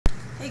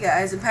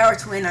guys,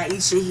 EmpowerTwin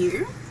Aisha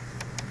here,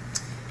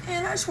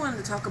 and I just wanted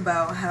to talk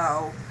about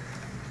how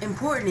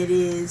important it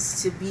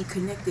is to be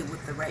connected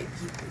with the right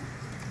people.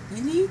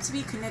 You need to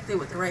be connected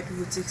with the right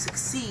people to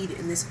succeed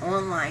in this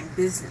online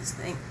business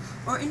thing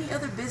or any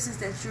other business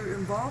that you're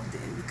involved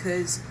in,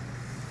 because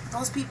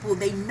those people,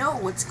 they know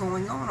what's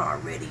going on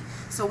already.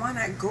 So why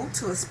not go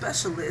to a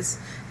specialist,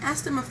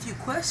 ask them a few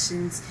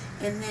questions,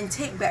 and then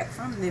take back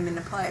from them and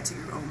apply it to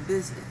your own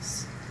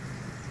business.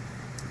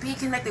 Being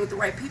connected with the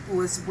right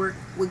people is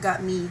what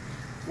got me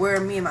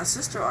where me and my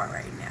sister are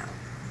right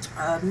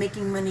now.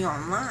 Making money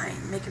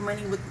online, making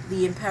money with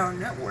the Empower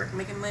Network,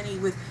 making money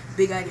with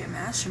Big Idea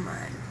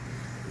Mastermind.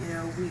 You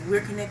know,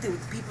 we're connected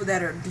with people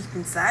that are deep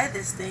inside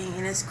this thing,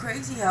 and it's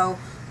crazy how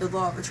the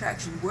law of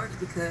attraction works,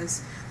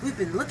 because we've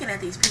been looking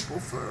at these people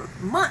for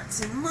months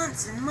and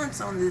months and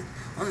months on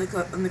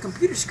the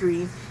computer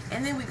screen,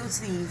 and then we go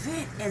to the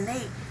event and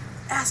they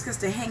ask us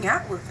to hang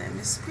out with them.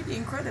 It's pretty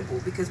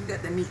incredible, because we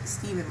got to meet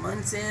Stephen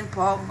Munson,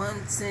 Paul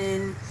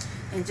Munson,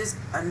 and just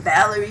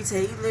Valerie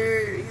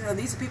Taylor. You know,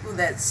 these are people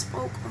that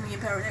spoke on the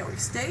Empower Network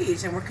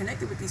stage, and we're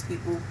connected with these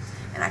people.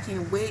 And I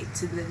can't wait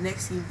to the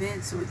next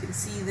event so we can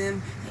see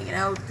them, hanging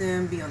out with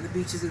them, be on the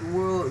beaches of the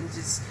world, and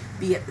just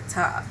be at the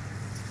top.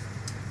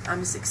 I'm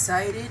just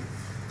excited.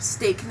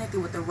 Stay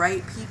connected with the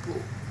right people.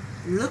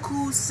 Look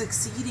who's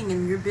succeeding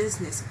in your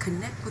business.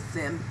 Connect with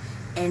them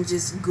and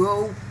just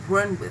go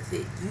run with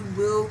it. You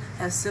will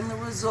have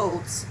similar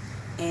results,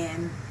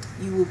 and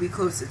you will be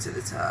closer to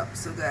the top.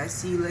 So guys,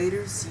 see you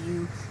later. See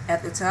you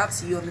at the top.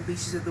 See you on the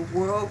beaches of the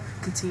world.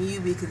 Continue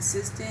to be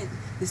consistent.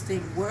 This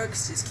thing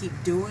works. Just keep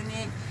doing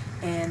it,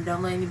 and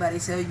don't let anybody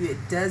tell you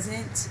it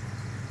doesn't.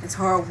 It's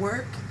hard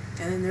work.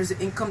 And then there's an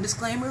income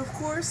disclaimer, of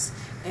course.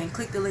 And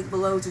click the link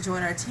below to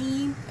join our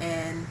team,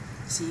 and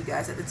see you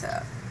guys at the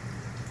top.